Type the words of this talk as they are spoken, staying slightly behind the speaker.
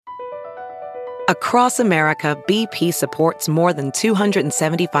Across America, BP supports more than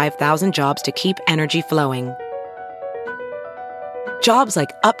 275,000 jobs to keep energy flowing. Jobs like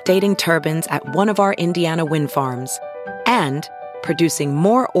updating turbines at one of our Indiana wind farms and producing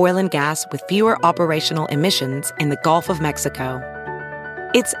more oil and gas with fewer operational emissions in the Gulf of Mexico.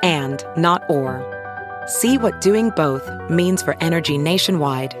 It's and, not or. See what doing both means for energy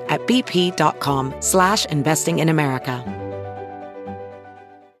nationwide at bp.com/investing in America.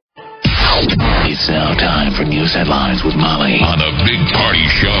 It's now time for news headlines with Molly on the Big Party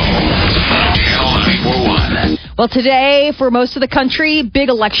Show. Channel 941. Well, today, for most of the country, big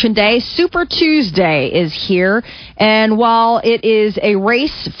election day. Super Tuesday is here. And while it is a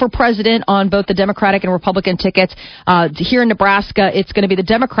race for president on both the Democratic and Republican tickets, here in Nebraska, it's going to be the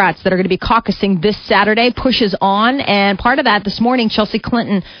Democrats that are going to be caucusing this Saturday. Push is on. And part of that, this morning, Chelsea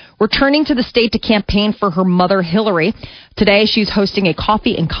Clinton returning to the state to campaign for her mother, Hillary. Today, she's hosting a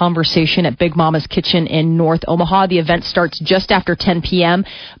coffee and conversation at Big Mama's Kitchen in North Omaha. The event starts just after 10 p.m.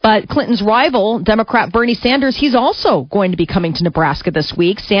 But Clinton's rival, Democrat Bernie Sanders, he's also going to be coming to Nebraska this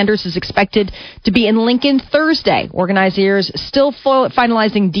week. Sanders is expected to be in Lincoln Thursday. Organizers still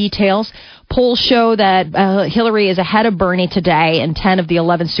finalizing details. Polls show that Hillary is ahead of Bernie today in 10 of the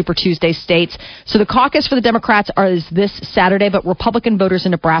 11 Super Tuesday states. So the caucus for the Democrats is this Saturday, but Republican voters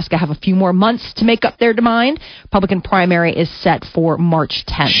in Nebraska have a few more months to make up their mind. Republican primary is set for March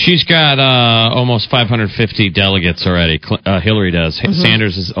 10th. She's got almost 550 delegates already. Hillary does.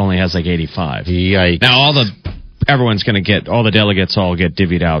 Sanders only has like 85. Yikes. Now everyone's going to get, all the delegates all get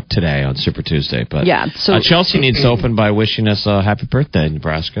divvied out today on Super Tuesday. But yeah, so Chelsea needs to open by wishing us a happy birthday,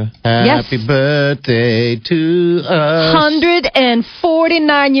 Nebraska. Happy birthday to us.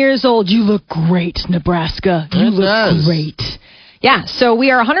 149 years old. You look great, Nebraska. You look great. Yeah, so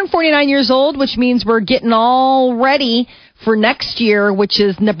we are 149 years old, which means we're getting all ready for next year, which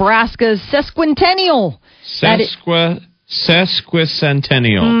is Nebraska's sesquicentennial.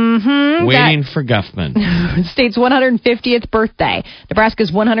 Sesquicentennial. Waiting for Guffman. State's 150th birthday.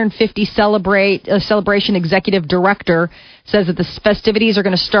 Nebraska's 150 celebration executive director says that the festivities are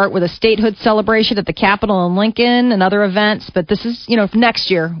going to start with a statehood celebration at the Capitol in Lincoln and other events. But this is, next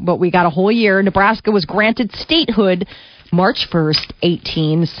year. But we got a whole year. Nebraska was granted statehood March 1st,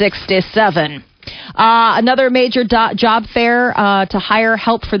 1867. Another major job fair to hire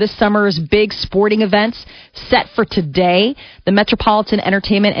help for this summer's big sporting events set for today. The Metropolitan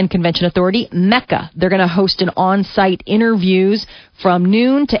Entertainment and Convention Authority, MECCA. They're going to host an on-site interviews from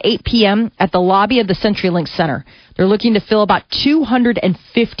noon to 8 p.m. at the lobby of the CenturyLink Center. They're looking to fill about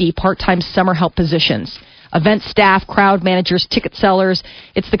 250 part-time summer help positions. Event staff, crowd managers, ticket sellers.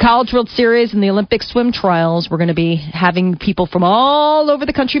 It's the College World Series and the Olympic swim trials. We're going to be having people from all over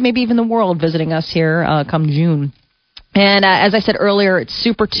the country, maybe even the world, visiting us here come June. And as I said earlier, it's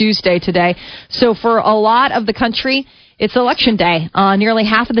Super Tuesday today. So for a lot of the country, it's Election Day. Nearly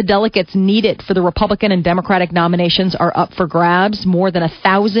half of the delegates needed for the Republican and Democratic nominations are up for grabs. More than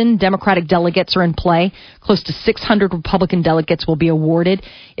 1,000 Democratic delegates are in play. Close to 600 Republican delegates will be awarded.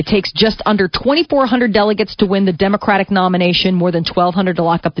 It takes just under 2,400 delegates to win the Democratic nomination, more than 1,200 to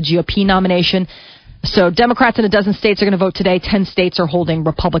lock up the GOP nomination. So Democrats in a dozen states are going to vote today. 10 states are holding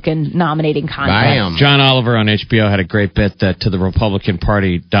Republican nominating contests. John Oliver on HBO had a great bit that to the Republican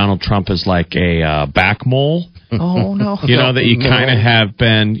Party, Donald Trump is like a back mole. Oh, no. That you kind of have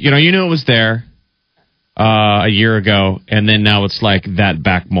been, you knew it was there a year ago, and then now it's like that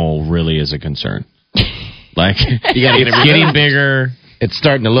back mole really is a concern. Like, it's getting bigger. It's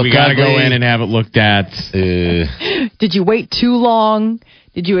starting to look We got to go in and have it looked at. Did you wait too long?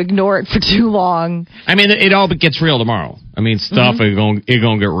 Did you ignore it for too long? I mean, it all gets real tomorrow. I mean, stuff is going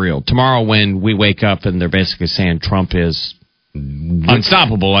to get real. Tomorrow when we wake up and they're basically saying Trump is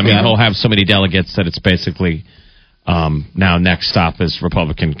unstoppable, I mean, he'll have so many delegates that it's basically now next stop is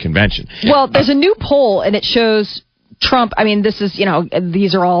Republican convention. Well, there's a new poll, and it shows Trump. I mean, this is,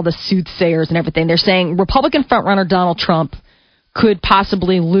 these are all the soothsayers and everything. They're saying Republican frontrunner Donald Trump could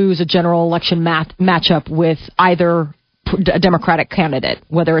possibly lose a general election matchup with either a Democratic candidate,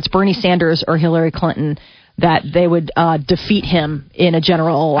 whether it's Bernie Sanders or Hillary Clinton, that they would defeat him in a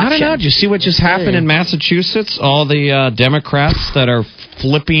general election. I don't know. Did you see what just happened in Massachusetts? All the Democrats that are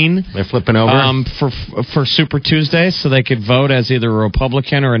flipping. They're flipping over. For Super Tuesday so they could vote as either a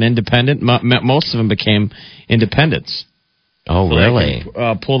Republican or an independent. Most of them became independents. Oh, so really? They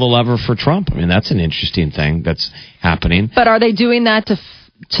could, pull the lever for Trump. I mean, that's an interesting thing that's happening. But are they doing that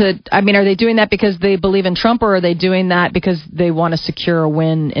are they doing that because they believe in Trump, or are they doing that because they want to secure a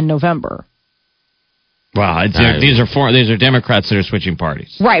win in November? Wow, these are Democrats that are switching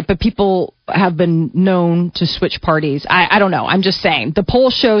parties. Right, but people have been known to switch parties. I don't know. I'm just saying. The poll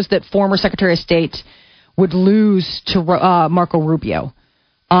shows that former Secretary of State would lose to Marco Rubio.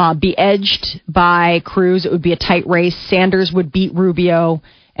 Be edged by Cruz. It would be a tight race. Sanders would beat Rubio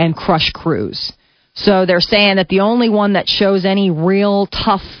and crush Cruz. So they're saying that the only one that shows any real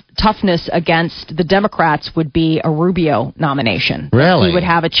toughness against the Democrats would be a Rubio nomination. Really? He would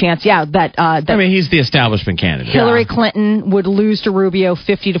have a chance. Yeah, I mean, he's the establishment candidate. Hillary Clinton would lose to Rubio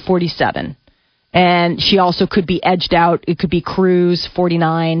 50-47. And she also could be edged out. It could be Cruz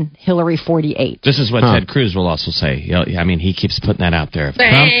 49, Hillary 48. This is what Ted Cruz will also say. I mean, he keeps putting that out there.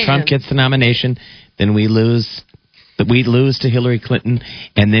 If Trump gets the nomination, then we lose to Hillary Clinton,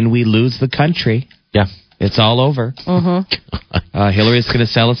 and then we lose the country. Yeah. It's all over. Hillary's going to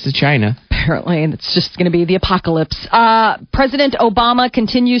sell us to China. Apparently, and it's just going to be the apocalypse. President Obama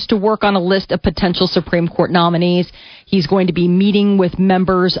continues to work on a list of potential Supreme Court nominees. He's going to be meeting with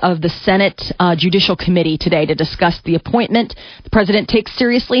members of the Senate Judicial Committee today to discuss the appointment. The president takes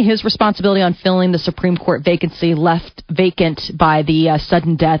seriously his responsibility on filling the Supreme Court vacancy left vacant by the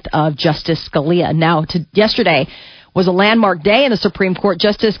sudden death of Justice Scalia. Now, yesterday was a landmark day in the Supreme Court.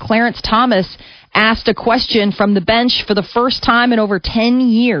 Justice Clarence Thomas asked a question from the bench for the first time in over 10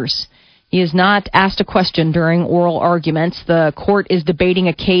 years. He has not asked a question during oral arguments. The court is debating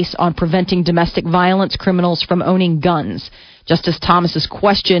a case on preventing domestic violence criminals from owning guns. Justice Thomas's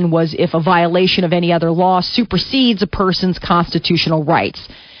question was if a violation of any other law supersedes a person's constitutional rights.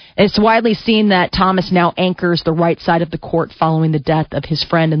 It's widely seen that Thomas now anchors the right side of the court following the death of his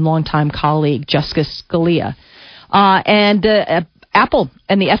friend and longtime colleague, Justice Scalia. Apple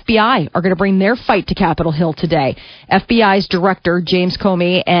and the FBI are going to bring their fight to Capitol Hill today. FBI's director, James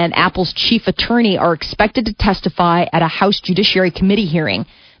Comey, and Apple's chief attorney are expected to testify at a House Judiciary Committee hearing.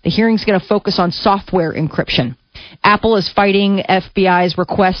 The hearing's going to focus on software encryption. Apple is fighting FBI's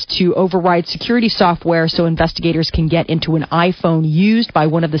request to override security software so investigators can get into an iPhone used by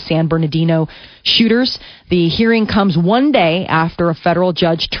one of the San Bernardino shooters. The hearing comes one day after a federal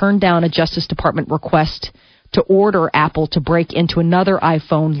judge turned down a Justice Department request to order Apple to break into another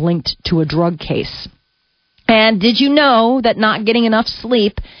iPhone linked to a drug case. And did you know that not getting enough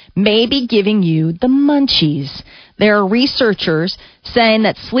sleep may be giving you the munchies? There are researchers saying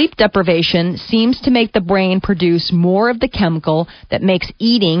that sleep deprivation seems to make the brain produce more of the chemical that makes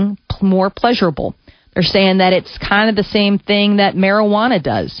eating more pleasurable. They're saying that it's kind of the same thing that marijuana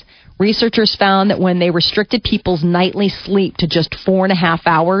does. Researchers found that when they restricted people's nightly sleep to just 4.5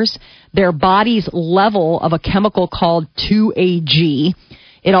 hours, their body's level of a chemical called 2-AG.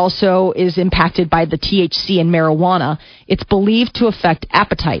 It also is impacted by the THC in marijuana. It's believed to affect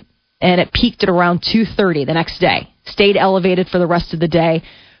appetite, and it peaked at around 2:30 the next day. Stayed elevated for the rest of the day,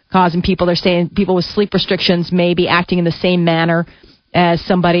 causing people, they're saying people with sleep restrictions may be acting in the same manner as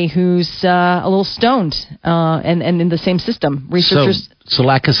somebody who's a little stoned and in the same system. Researchers. So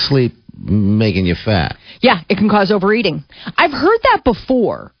lack of sleep making you fat. Yeah, it can cause overeating. I've heard that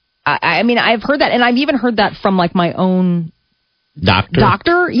before. I mean, I've heard that, and I've even heard that from like my own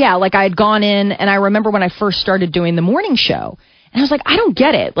doctor. Yeah, like I had gone in, and I remember when I first started doing the morning show, and I was like, I don't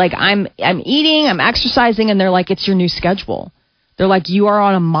get it. Like I'm eating, I'm exercising, and they're like, it's your new schedule. They're like, you are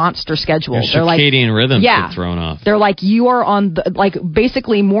on a monster schedule. Your circadian rhythms get thrown off. They're like, you are on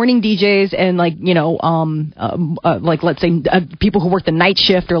basically morning DJs and like let's say people who work the night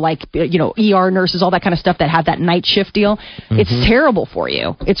shift or like ER nurses, all that kind of stuff that have that night shift deal. Mm-hmm. It's terrible for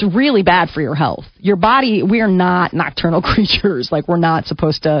you. It's really bad for your health. Your body. We are not nocturnal creatures. Like we're not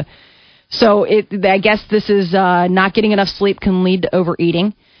supposed to. So I guess this is not getting enough sleep can lead to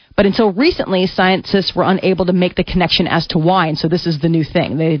overeating. But until recently, scientists were unable to make the connection as to why. And so this is the new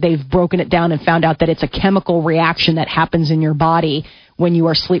thing. They've broken it down and found out that it's a chemical reaction that happens in your body when you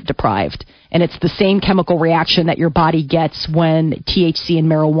are sleep deprived. And it's the same chemical reaction that your body gets when THC and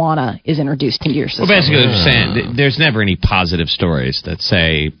marijuana is introduced into your system. Well, basically, they're saying there's never any positive stories that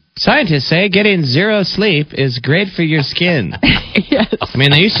say, scientists say getting zero sleep is great for your skin. Yes. I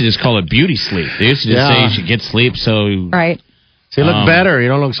mean, they used to just call it beauty sleep. They used to just say you should get sleep so... Right. So you look better. You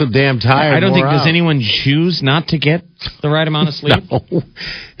don't look so damn tired. I don't think does anyone choose not to get the right amount of sleep. No.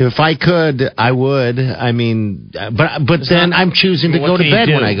 If I could, I would. I mean, but then I'm choosing to go to bed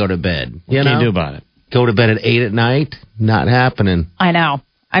when I go to bed. What can you do about it? Go to bed at 8 at night? Not happening. I know.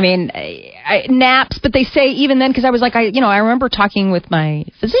 I mean, naps, but they say even then, because I was like, I remember talking with my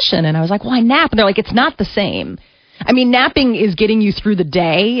physician, and I was like, well, I nap. And they're like, it's not the same. I mean, napping is getting you through the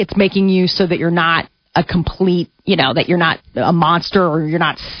day. It's making you so that you're not a complete, that you're not a monster or you're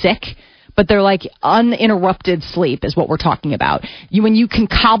not sick. but they're like uninterrupted sleep is what we're talking about. When you can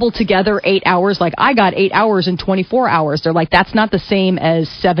cobble together 8 hours, like I got 8 hours in 24 hours, they're like, that's not the same as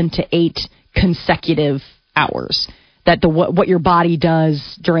 7 to 8 consecutive hours. That what your body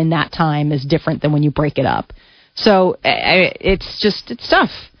does during that time is different than when you break it up. So it's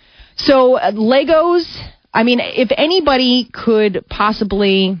tough. So Legos, I mean, if anybody could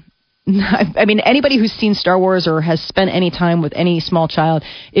possibly, I mean, anybody who's seen Star Wars or has spent any time with any small child,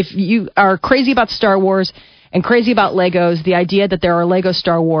 if you are crazy about Star Wars and crazy about Legos, the idea that there are Lego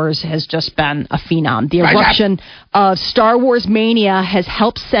Star Wars has just been a phenom. The eruption of Star Wars mania has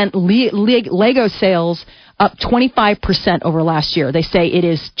helped send Lego sales up 25% over last year. They say it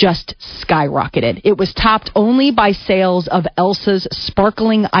is just skyrocketed. It was topped only by sales of Elsa's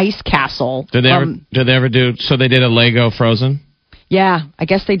sparkling ice castle. Did they ever do? So they did a Lego Frozen? Yeah, I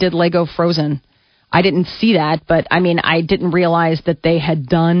guess they did Lego Frozen. I didn't see that, but I mean, I didn't realize that they had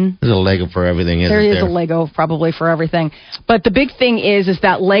done. There's a Lego for everything. There is a Lego probably for everything. But the big thing is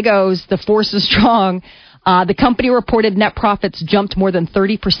that Legos, the force is strong. The company reported net profits jumped more than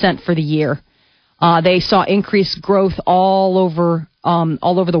 30% for the year. They saw increased growth all over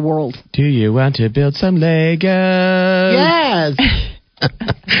the world. Do you want to build some Legos? Yes.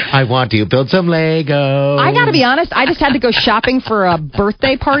 I want to build some Legos. I got to be honest. I just had to go shopping for a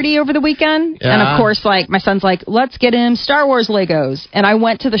birthday party over the weekend. Yeah. And, of course, like my son's like, let's get him Star Wars Legos. And I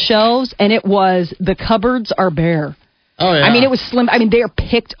went to the shelves, and it was the cupboards are bare. Oh, yeah. I mean, it was slim. I mean, they are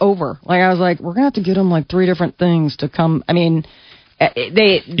picked over. Like, I was like, we're going to have to get him like 3 different things to come. I mean...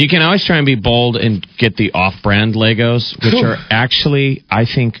 You can always try and be bold and get the off-brand Legos, which are actually, I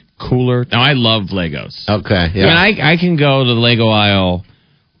think, cooler. Now, I love Legos. Okay, yeah. I mean, I can go to the Lego aisle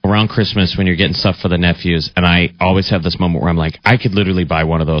around Christmas when you're getting stuff for the nephews, and I always have this moment where I'm like, I could literally buy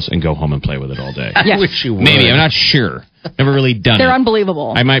one of those and go home and play with it all day. Yes. I wish you would. Maybe, I'm not sure. Never really done They're it.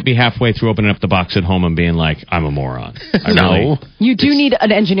 unbelievable. I might be halfway through opening up the box at home and being like, I'm a moron. No. You do need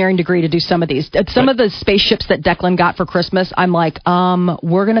an engineering degree to do some of these. Some of the spaceships that Declan got for Christmas, I'm like,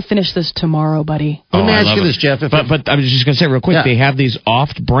 we're going to finish this tomorrow, buddy. Let me ask you this, Jeff. But I was just going to say real quick, they have these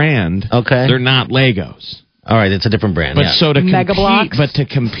oft-brand. Okay. They're not Legos. All right, it's a different brand. But so to Mega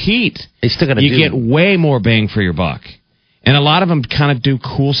compete, Bloks. you still gotta get way more bang for your buck. And a lot of them kind of do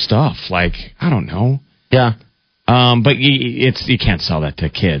cool stuff, like, I don't know. Yeah. But you can't sell that to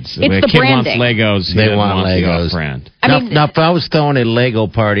kids. It's a the kid branding. wants Legos. They want Legos. The off-brand. Now, if I was throwing a Lego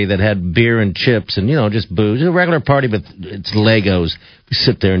party that had beer and chips and, just booze, a regular party, but it's Legos, we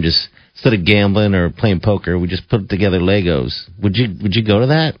sit there and just, instead of gambling or playing poker, we just put together Legos. Would you go to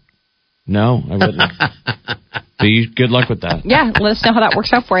that? No, I wouldn't. So good luck with that. Yeah, let us know how that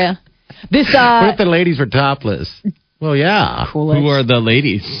works out for you. What if the ladies were topless? Well, yeah. Cool. Who are the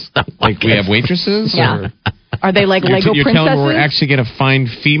ladies? Like we have waitresses? Yeah. Or? Are they like Lego you're princesses? Telling me we're actually going to find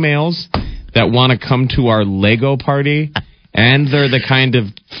females that want to come to our Lego party, and they're the kind of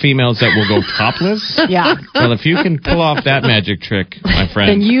females that will go topless? Yeah. Well, if you can pull off that magic trick, my friend.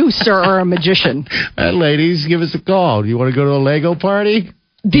 Then you, sir, are a magician. Ladies, give us a call. Do you want to go to a Lego party?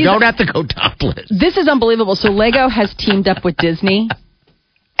 You don't have to go topless. This is unbelievable. So Lego has teamed up with Disney.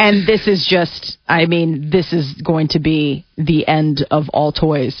 And this is this is going to be the end of all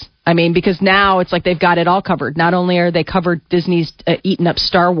toys. I mean, because now it's like they've got it all covered. Not only are they covered Disney's eating up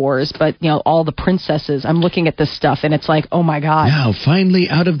Star Wars, but, all the princesses. I'm looking at this stuff, and it's like, oh, my God. Now, finally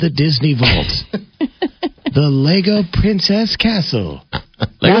out of the Disney vault, the Lego Princess Castle.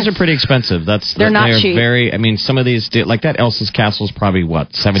 Legos are pretty expensive. They're not cheap. Some of these, like that Elsa's Castle is probably, what,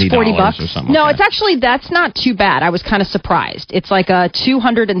 $70 or something? No, like that's not too bad. I was kind of surprised. It's like a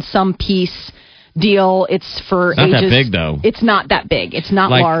 200 and some piece deal. It's for not ages. That big, though. It's not that big. It's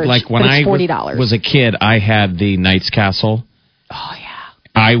not large. Like when but it's $40. Was a kid, I had the Knight's Castle. Oh, yeah.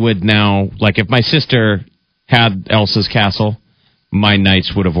 I would now, like if my sister had Elsa's Castle, my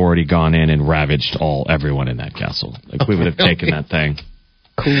knights would have already gone in and ravaged everyone in that castle. Like we would have taken that thing.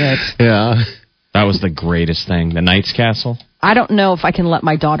 Cool. Yeah. That was the greatest thing. The Knight's Castle. I don't know if I can let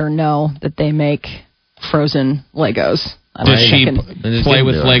my daughter know that they make Frozen Legos. Does she play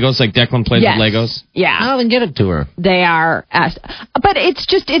with Legos like Declan plays with Legos? Yeah. I'll then get it to her. They are but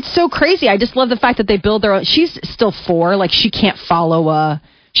it's so crazy. I just love the fact that they build their own. She's still 4. Like she can't follow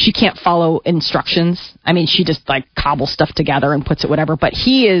instructions. I mean, she just like cobbles stuff together and puts it whatever. But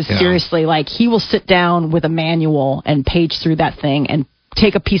he is seriously like, he will sit down with a manual and page through that thing and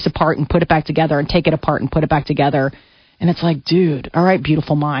take a piece apart and put it back together and take it apart and put it back together. And it's like, dude, all right,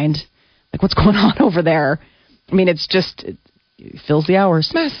 beautiful mind. Like, what's going on over there? I mean, it's just, it fills the hours.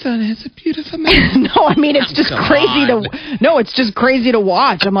 My son has a beautiful mind. No, I mean, it's just it's just crazy to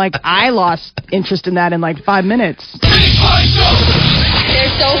watch. I'm like, I lost interest in that in like 5 minutes. They're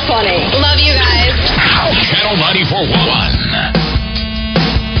so funny.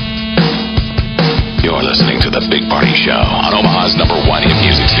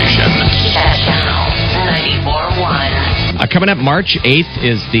 coming up March 8th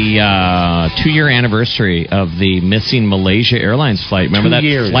is the 2-year anniversary of the missing Malaysia Airlines flight. Remember that?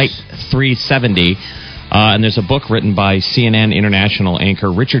 Flight 370. And there's a book written by CNN International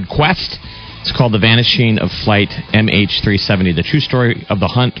anchor Richard Quest. It's called The Vanishing of Flight MH370, the true story of the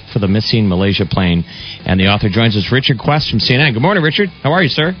hunt for the missing Malaysia plane. And the author joins us, Richard Quest from CNN. Good morning, Richard. How are you,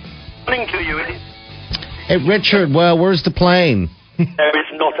 sir? Morning to you. Hey, Richard, well, where's the plane? There is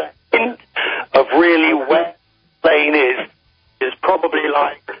not a hint of really where the plane is. It's probably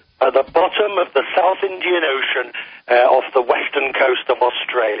like at the bottom of the South Indian Ocean off the western coast of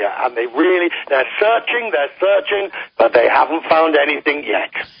Australia. And they're searching, but they haven't found anything yet.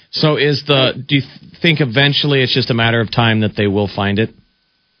 So do you think eventually it's just a matter of time that they will find it?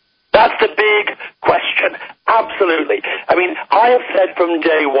 That's the big question. Absolutely. I mean, I have said from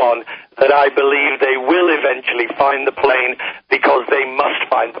day one that I believe they will eventually find the plane because they must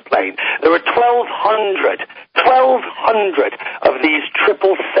find the plane. There are 1,200 of these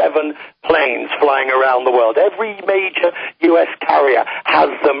 777 planes flying around the world. Every major U.S. carrier has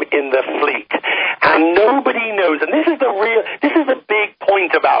them in their fleet. And nobody knows, and this is the big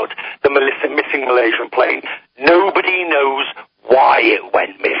point about the missing Malaysian plane. Nobody knows why it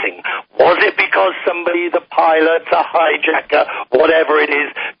went missing. Was it because somebody, the pilot, a hijacker, whatever it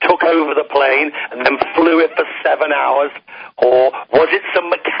is, took over the plane and then flew it for 7 hours? Or was it some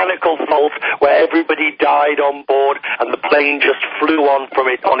mechanical fault where everybody died on board and the plane just flew on from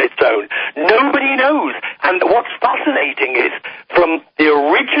it on its own? Nobody knows. And what's fascinating is, from the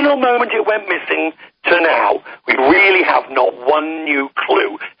original moment it went missing to now, we really have not one new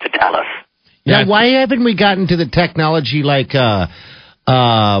clue to tell us. Yeah, why haven't we gotten to the technology like,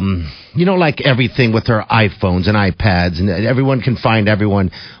 like everything with our iPhones and iPads, and everyone can find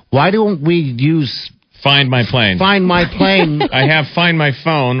everyone? Why don't we use Find My Plane? Find My Plane. I have Find My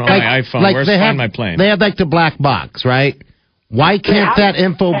Phone on my iPhone. Where's Find My Plane? They have like the black box, right? Why can't that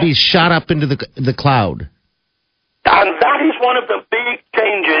info be shot up into the cloud? And that is one of the big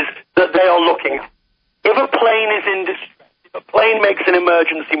changes that they are looking at. If a plane is in distress, if a plane makes an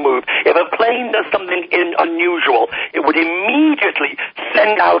emergency move, if a plane does something unusual, it would immediately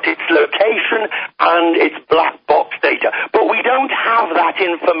send out its location and its black box data. But we don't have that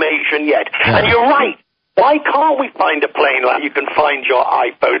information yet. Yeah. And you're right. Why can't we find a plane like you can find your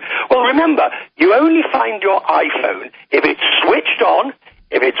iPhone? Well, remember, you only find your iPhone if it's switched on,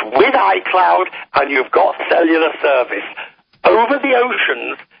 if it's with iCloud, and you've got cellular service. Over the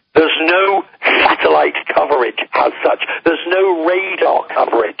oceans, there's no satellite coverage as such. There's no radar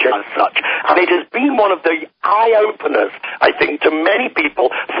coverage as such. And it has been one of the eye-openers, I think, to many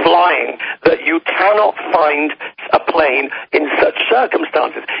people flying, that you cannot find a plane in such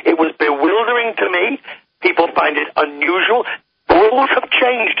circumstances. It was bewildering to me. People find it unusual. Rules have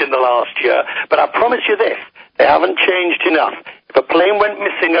changed in the last year, but I promise you this, they haven't changed enough. If a plane went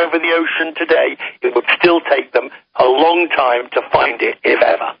missing over the ocean today, it would still take them a long time to find it, if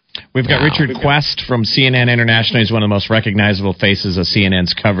ever. We've got Richard Quest from CNN International. He's one of the most recognizable faces of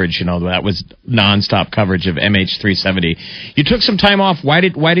CNN's coverage. You know, that was nonstop coverage of MH370. You took some time off. Why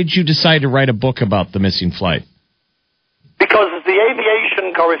did you decide to write a book about the missing flight? Because as the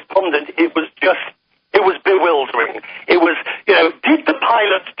aviation correspondent, it was bewildering. It was, did the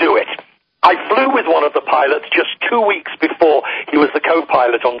pilot do it? I flew with one of the pilots just 2 weeks before he was the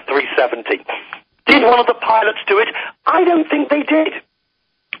co-pilot on 370. Did one of the pilots do it? I don't think they did.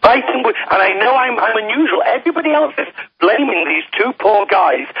 And I know I'm unusual. Everybody else is blaming these two poor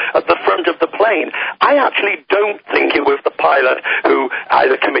guys at the front of the plane. I actually don't think it was the pilot who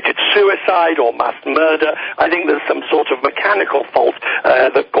either committed suicide or mass murder. I think there's some sort of mechanical fault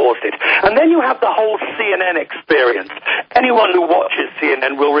that caused it. And then you have the whole CNN experience. Anyone who watches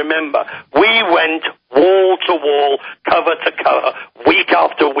CNN will remember we went wall to wall, cover to cover, week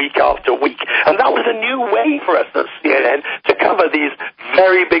after week after week. And that was a new way for us at CNN to cover these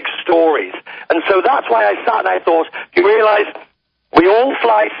very big stories. And so that's why I sat and I thought, you realize we all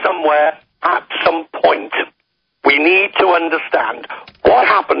fly somewhere at some point. We need to understand what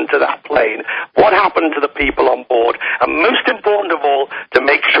happened to that plane, what happened to the people on board, and most important of all, to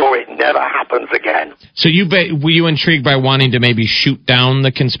make sure it never happens again. So were you intrigued by wanting to maybe shoot down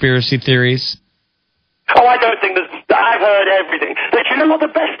the conspiracy theories? Oh, I don't think I've heard everything. But you know what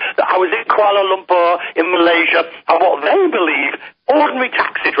the best? I was in Kuala Lumpur, in Malaysia, and what they believe, ordinary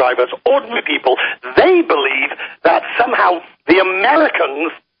taxi drivers, ordinary people, they believe that somehow the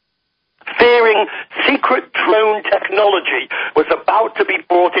Americans, fearing secret drone technology was about to be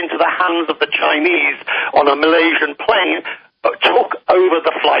brought into the hands of the Chinese on a Malaysian plane, took over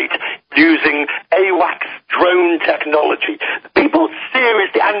the flight using AWACS drone technology. People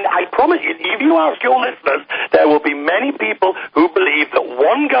seriously, and I promise you, if you ask your listeners, there will be many people who believe that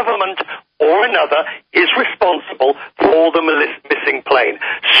one government or another is responsible for the missing plane.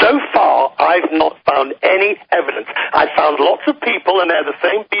 So far, I've not found any evidence. I've found lots of people, and they're the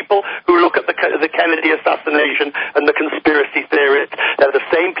same people who look at the Kennedy assassination and the conspiracy theorists. They're the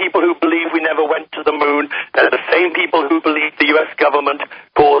same people who believe we never went to the moon. They're the same people who believe the U.S. government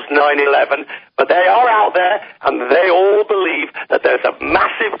caused 9/11. But they are out there, and they all believe that there's a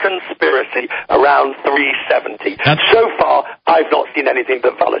massive conspiracy around 370. So far, I've not seen anything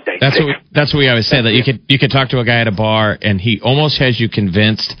that validates it. That's what we always say, that you could talk to a guy at a bar and he almost has you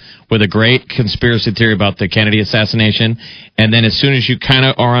convinced with a great conspiracy theory about the Kennedy assassination, and then as soon as you kind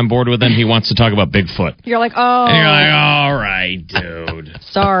of are on board with him, he wants to talk about Bigfoot. You're like, oh. And you're like, all right, dude.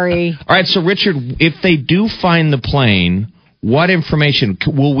 Sorry. All right, so Richard, if they do find the plane, what information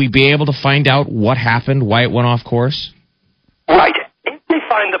will we be able to find out? What happened? Why it went off course? Right. If they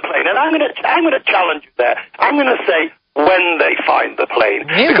find the plane, and I'm going to challenge you there. I'm going to say when they find the plane,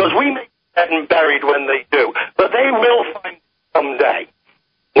 because we may get buried when they do, but they will find it someday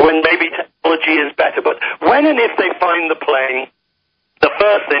when maybe technology is better. But when and if they find the plane, the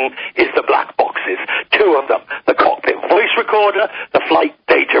first thing is the black boxes, 2 of them, the cockpit voice recorder, the flight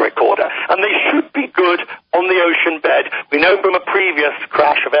data recorder, and they should be good on the ocean bed. We know from a previous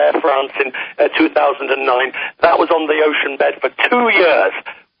crash of Air France in 2009, that was on the ocean bed for 2 years.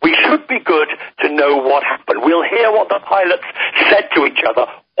 We should be good to know what happened. We'll hear what the pilots said to each other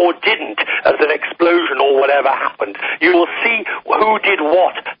or didn't as an explosion or whatever happened. You will see who did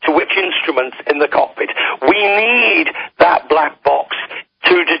what to which instruments in the cockpit. We need that black box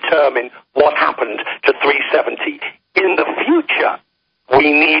to determine what happened to 370. In the future,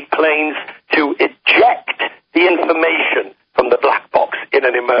 we need planes to eject the information from the black box in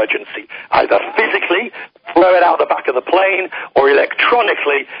an emergency, either physically, throw it out the back of the plane, or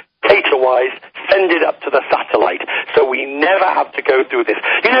electronically, data-wise, send it up to the satellite, so we never have to go through this.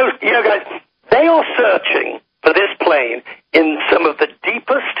 You know, guys, they are searching for this plane in some of the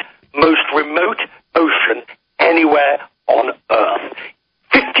deepest, most remote ocean anywhere on Earth.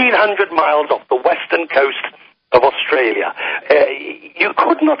 1,500 miles off the western coast of Australia. You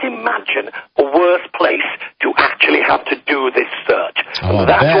could not imagine a worse place to actually have to do this search.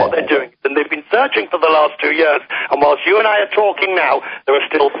 That's what they're doing. And they've been searching for the last 2 years. And whilst you and I are talking now, there are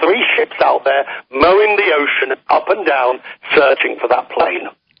still 3 ships out there mowing the ocean up and down, searching for that plane.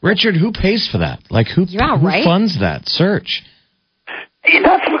 Richard, who pays for that? Like, who funds that search?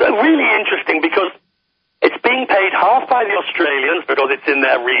 That's really interesting, because it's being paid half by the Australians because it's in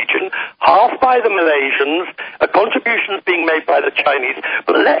their region, half by the Malaysians, a contribution's being made by the Chinese.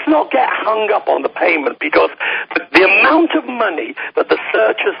 But let's not get hung up on the payment, because the amount of money that the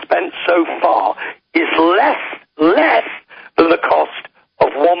search has spent so far is less than the cost of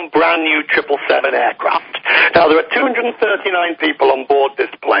one brand new 777 aircraft. Now, there are 239 people on board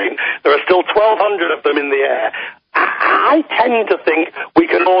this plane. There are still 1,200 of them in the air. I tend to think we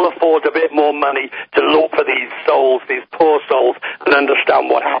can all afford a bit more money to look for these souls, these poor souls, and understand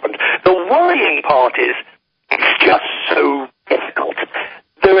what happened. The worrying part is it's just so difficult.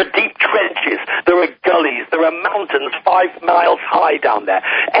 There are deep trenches, there are gullies, there are mountains 5 miles high down there.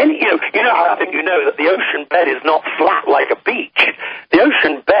 And, I think you know that the ocean bed is not flat like a beach. The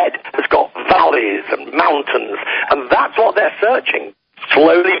ocean bed has got valleys and mountains, and that's what they're searching,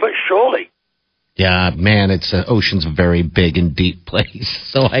 slowly but surely. Yeah, man, ocean's a very big and deep place.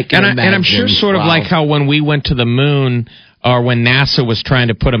 So I can imagine. And I'm sure sort of like how when we went to the moon, or when NASA was trying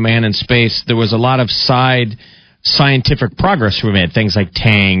to put a man in space, there was a lot of side scientific progress we made. Things like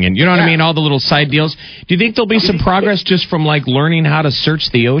Tang and, you know what I mean? All the little side deals. Do you think there'll be some progress just from, like, learning how to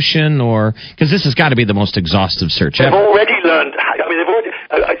search the ocean? Or, because this has got to be the most exhaustive search ever. They've already learned. I mean, they've already,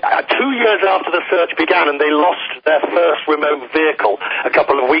 2 years after the search began, and they lost their first remote vehicle a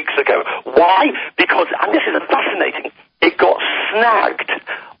couple of weeks ago. Why? Because, and this is fascinating, it got snagged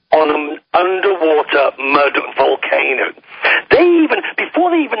on an underwater mud volcano. Before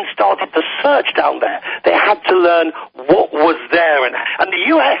they even started the search down there, they had to learn what was there. And the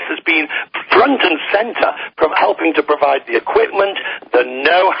U.S. has been front and center from helping to provide the equipment, the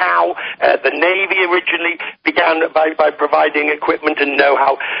know-how. The Navy originally began by providing equipment and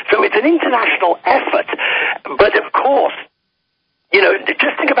know-how. So it's an international effort. But of course,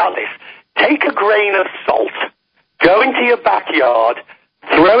 just think about this. Take a grain of salt, go into your backyard,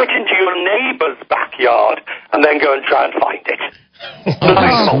 throw it into your neighbor's backyard, and then go and try and find it.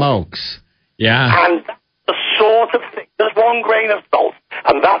 Holy smokes. Yeah. And the sort of thing, the just one grain of salt.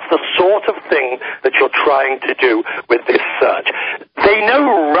 And that's the sort of thing that you're trying to do with this search. They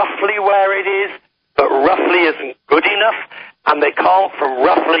know roughly where it is, but roughly isn't good enough, and they can't from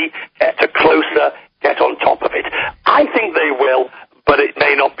roughly get to closer, get on top of it. I think they will, but it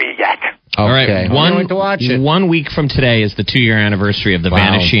may not be yet. All right, I'm going to watch it. 1 week from today is the 2-year anniversary of the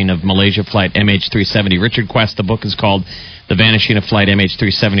vanishing of Malaysia Flight MH370. Richard Quest, the book is called The Vanishing of Flight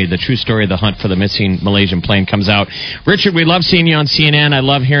MH370, The True Story of the Hunt for the Missing Malaysian Plane comes out. Richard, we love seeing you on CNN. I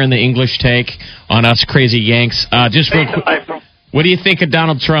love hearing the English take on us crazy Yanks. Just real quick, what do you think of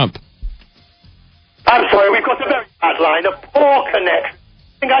Donald Trump? I'm sorry, we've got a very bad line, a poor connection.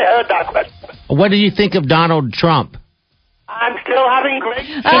 I think I heard that question. What do you think of Donald Trump? I'm still having great...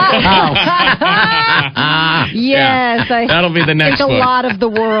 Yes, that'll be the next I think one. a lot of the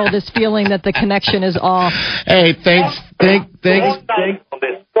world is feeling that the connection is off. Hey, thanks.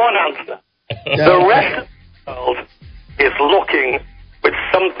 One answer. The rest of the world is looking with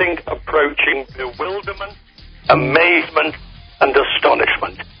something approaching bewilderment, amazement, and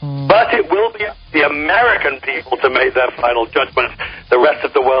astonishment. But it will be up to the American people to make their final judgment. The rest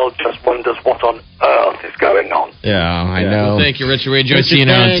of the world just wonders what on earth is going on. Yeah, I know. Well, thank you, Richard. We enjoy seeing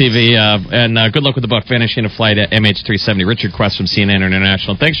you on TV. And good luck with the book, Vanishing a Flight at MH370. Richard Quest from CNN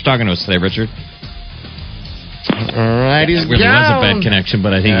International. Thanks for talking to us today, Richard. All right, he's It really was a bad connection,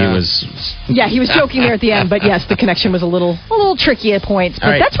 but I think he was... Yeah, he was joking there at the end, but yes, the connection was a little tricky at points.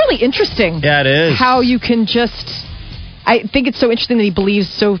 But that's really interesting. Yeah, it is. How you can just... I think it's so interesting that he believes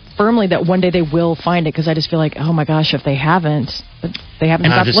so firmly that one day they will find it, because I just feel like, oh my gosh, if they haven't stopped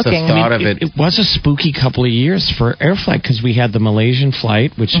just looking. the thought of it. It was a spooky couple of years for air flight, because we had the Malaysian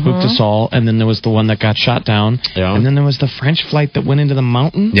flight, which spooked us all, and then there was the one that got shot down, and then there was the French flight that went into the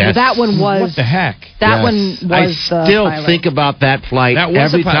mountain. Yes. That one was... What the heck? That one was I still the pilot. think about that flight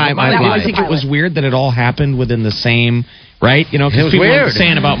every time I I fly. think it was weird that it all happened within the same... Right? You know, It because was people were weird.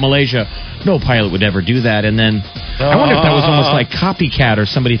 saying about Malaysia, no pilot would ever do that. And then I wonder if that was almost like copycat or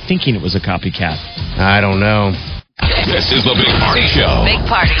somebody thinking it was a copycat. I don't know. This is the Big Party Show. Big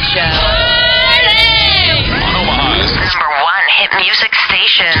Party Show. On Omaha's Number 1 hit music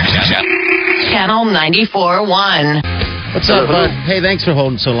station. Channel 94.1. What's up, bud? Hey, thanks for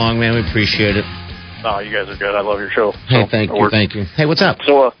holding so long, man. We appreciate it. Oh, you guys are good. I love your show. Hey, thank you. Hey, what's up?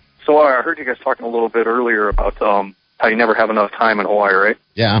 So I heard you guys talking a little bit earlier about how you never have enough time in Hawaii, right?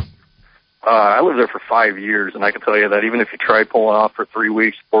 Yeah. I lived there for 5 years, and I can tell you that even if you try pulling off for 3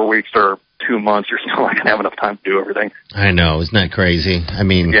 weeks, 4 weeks, or 2 months, you're still not going to have enough time to do everything. I know. Isn't that crazy? I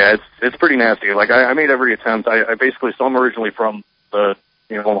mean... Yeah, it's pretty nasty. Like, I made every attempt. I basically... So I'm originally from the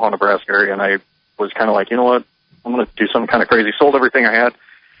Omaha, Nebraska area, and I was kind of like, you know what? I'm going to do something kind of crazy. Sold everything I had,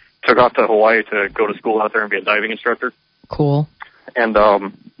 took off to Hawaii to go to school out there and be a diving instructor. Cool. And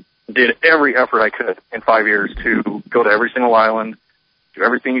did every effort I could in 5 years to go to every single island, do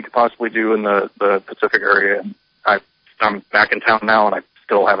everything you could possibly do in the Pacific area. And I'm back in town now, and I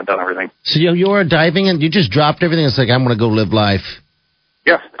still haven't done everything. So you were diving, and you just dropped everything? It's like, I'm going to go live life.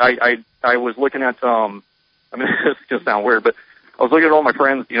 Yeah, I was looking at, I mean, this is going to sound weird, but I was looking at all my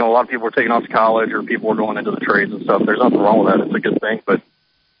friends. You know, a lot of people were taking off to college, or people were going into the trades and stuff. There's nothing wrong with that. It's a good thing, but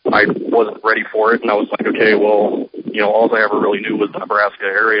I wasn't ready for it, and I was like, okay, well, you know, all I ever really knew was the Nebraska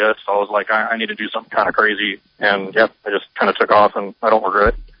area, so I was like, I need to do something kind of crazy, and yep, I just kind of took off, and I don't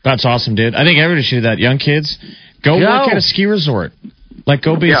regret it. That's awesome, dude. I think everybody should do that. Young kids, go work at a ski resort. Like,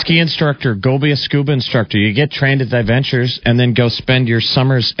 go be a ski instructor, go be a scuba instructor. You get trained at Dive Ventures, and then go spend your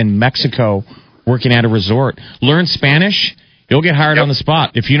summers in Mexico working at a resort. Learn Spanish. You'll get hired on the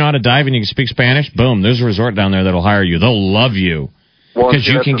spot. If you know how to dive and you can speak Spanish, boom, there's a resort down there that'll hire you. They'll love you. Because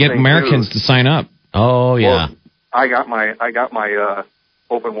you can get Americans to sign up. Oh, yeah. Well, I got my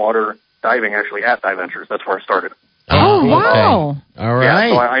open water diving actually at Dive Ventures. That's where I started. Oh, wow. All right.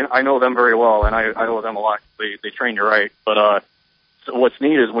 Yeah, so I know them very well, and I know them a lot. They train you right. But so what's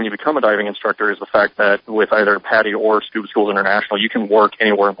neat is when you become a diving instructor is the fact that with either PADI or Scuba Schools International, you can work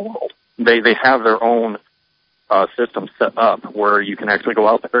anywhere in the world. They have their own system set up where you can actually go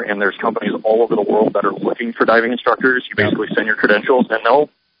out there, and there's companies all over the world that are looking for diving instructors. You basically send your credentials, and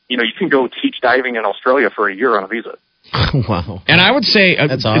you can go teach diving in Australia for a year on a visa. Wow. And I would say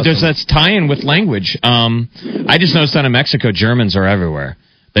That's awesome. that's tie-in with language. I just noticed down in Mexico, Germans are everywhere.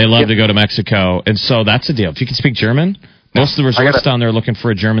 They love to go to Mexico, and so that's the deal. If you can speak German, most of the resorts down there are looking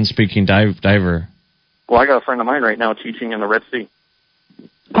for a German-speaking diver. Well, I got a friend of mine right now teaching in the Red Sea.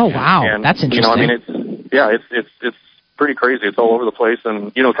 Oh, wow. And, That's interesting. You know, I mean, it's pretty crazy. It's all over the place,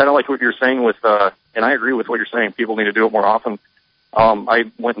 and kind of like what you're saying with, and I agree with what you're saying. People need to do it more often. I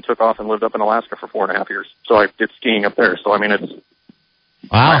went and took off and lived up in Alaska for 4.5 years, so I did skiing up there. So I mean,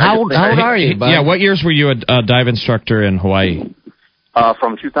 Wow, how old are you, bud? Yeah, what years were you a dive instructor in Hawaii?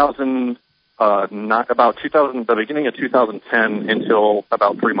 From 2000, the beginning of 2010 until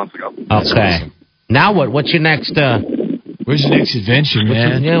about 3 months ago. Okay. Now what? What's your next? Where's your next adventure,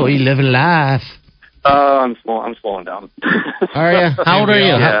 man? You living life. I'm slowing down. Are you? How old are you?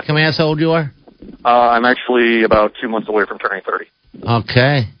 Yeah. Can we ask how old you are? I'm actually about 2 months away from turning 30.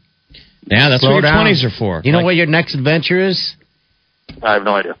 Okay. Yeah, that's Slow what your down. 20s are for. You know what your next adventure is? I have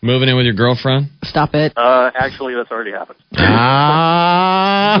no idea. Moving in with your girlfriend? Stop it. Actually, that's already happened.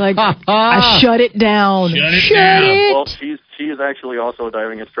 Like, I shut it down. Shut it. Well, she is actually also a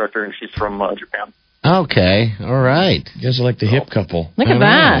diving instructor, and she's from Japan. Okay. All right. You guys are like the hip couple. Look at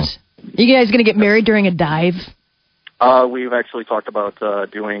that. You guys going to get married during a dive? We've actually talked about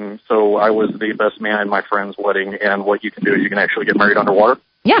doing, so I was the best man in my friend's wedding, and what you can do is you can actually get married underwater.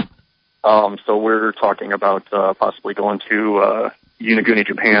 Yeah. So we're talking about possibly going to Yonaguni,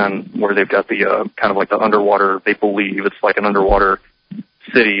 Japan, where they've got the kind of like the underwater, they believe it's like an underwater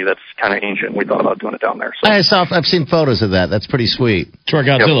city that's kind of ancient. We thought about doing it down there. So. I've seen photos of that. That's pretty sweet. That's where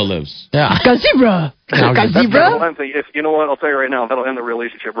Godzilla lives. Yeah. Gazebra. That'll end if you know what, I'll tell you right now, that'll end the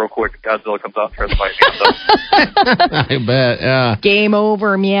relationship real quick. Godzilla comes out and tries to fight me. I bet, yeah. Game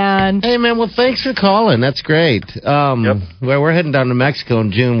over, man. Hey, man, well, thanks for calling. That's great. Well, we're heading down to Mexico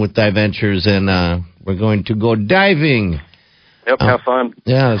in June with Dive Ventures, and we're going to go diving. Yep, have fun.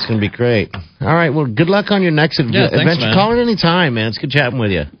 Yeah, that's going to be great. All right, well, good luck on your next adventure. Man. Call it any time, man. It's good chatting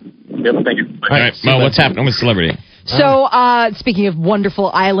with you. Yep, thank you. All right, Mo, what's happening with Celebrity? So, speaking of wonderful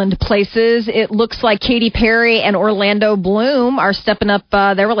island places, it looks like Katy Perry and Orlando Bloom are stepping up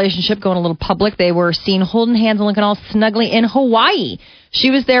their relationship, going a little public. They were seen holding hands and looking all snuggly in Hawaii. She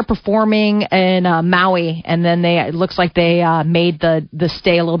was there performing in Maui, and then it looks like they made the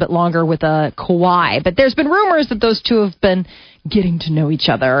stay a little bit longer with Kauai. But there's been rumors that those two have been getting to know each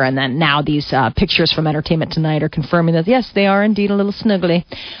other, and then now these pictures from Entertainment Tonight are confirming that, yes, they are indeed a little snuggly.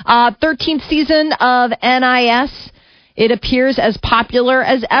 13th season of NIS. It appears as popular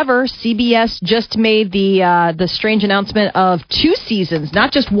as ever. CBS just made the strange announcement of 2 seasons,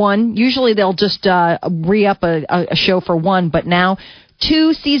 not just one. Usually they'll just re-up a show for one, but now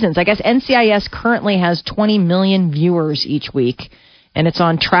 2 seasons. I guess NCIS currently has 20 million viewers each week, and it's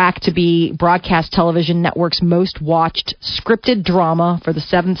on track to be Broadcast Television Network's most watched scripted drama for the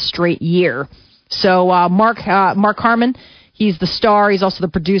 7th straight year. So Mark Harmon, he's the star. He's also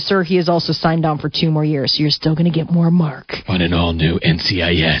the producer. He is also signed on for 2 more years. So you're still going to get more Mark. On an all-new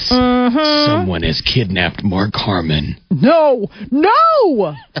NCIS, someone has kidnapped Mark Harmon. No!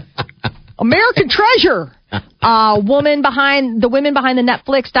 American Treasure. Women behind the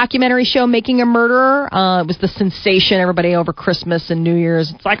Netflix documentary show Making a Murderer. It was the sensation, everybody, over Christmas and New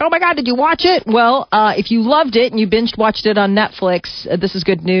Year's. It's like, oh my God, did you watch it? Well, if you loved it and you watched it on Netflix, this is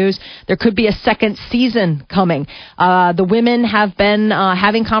good news. There could be a 2nd season coming. The women have been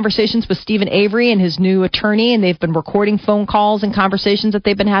having conversations with Stephen Avery and his new attorney, and they've been recording phone calls and conversations that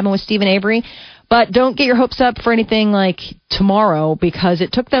they've been having with Stephen Avery. But don't get your hopes up for anything like tomorrow, because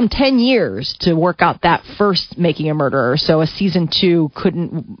it took them 10 years to work out that first Making a Murderer. So a season 2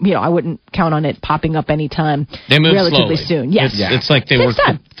 couldn't, I wouldn't count on it popping up anytime they move relatively slowly. soon. Yes. It's like they work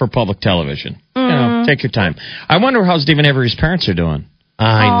for public television. Take your time. I wonder how Stephen Avery's parents are doing.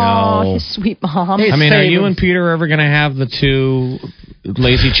 I know. Oh, his sweet mom. Are you and Peter ever going to have the 2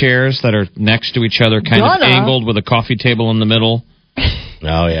 lazy chairs that are next to each other, kind of angled with a coffee table in the middle?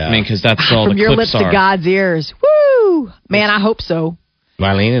 Oh, yeah. I mean, because that's all From the your clips lips to God's ears. Woo! Man, I hope so.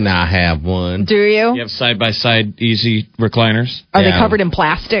 Marlene and I have one. Do you? You have side-by-side easy recliners? Are they covered in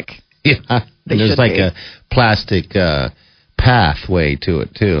plastic? Yeah. And there's like a plastic pathway to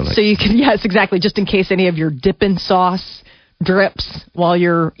it, too. So you can, yes, exactly, just in case any of your dipping sauce drips while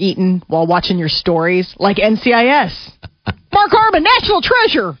you're eating, while watching your stories, like NCIS. Mark Harmon, National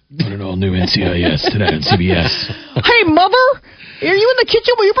Treasure. On an all-new NCIS tonight on CBS. Hey, Mother, are you in the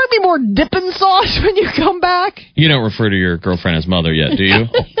kitchen? Will you bring me more dipping sauce when you come back? You don't refer to your girlfriend as Mother yet, do you?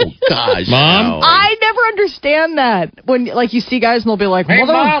 Oh, gosh. Mom? No. I never understand that. When, like, you see guys and they'll be like, Hey,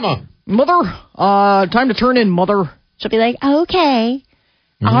 Mother, time to turn in, Mother. She'll be like, okay.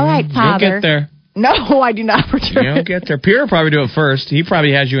 All right, Father. You'll get there. No, I do not return. You'll get there. Peter will probably do it first. He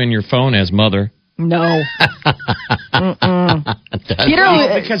probably has you in your phone as Mother. No.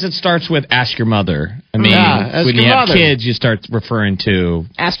 Peter, because it starts with ask your mother. I mean, when you have kids, you start referring to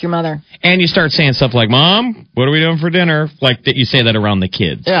ask your mother, and you start saying stuff like, "Mom, what are we doing for dinner?" Like that, you say that around the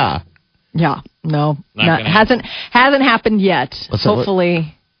kids. Yeah. No, hasn't happened yet.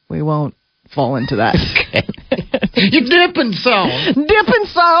 Hopefully, we won't fall into that. You dipping sauce. Dipping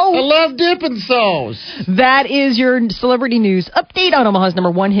I so. love dipping sauce. That is your celebrity news update on Omaha's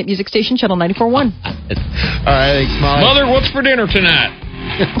number one hit music station, Channel 94.1. All right, thanks, Molly. Mother, what's for dinner tonight?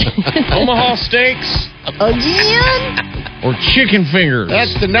 Omaha steaks Again? or chicken fingers?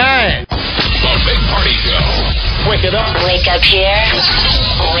 That's tonight. The Big Party Show. Wake up here.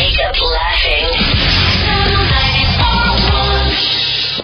 Wake up laughing.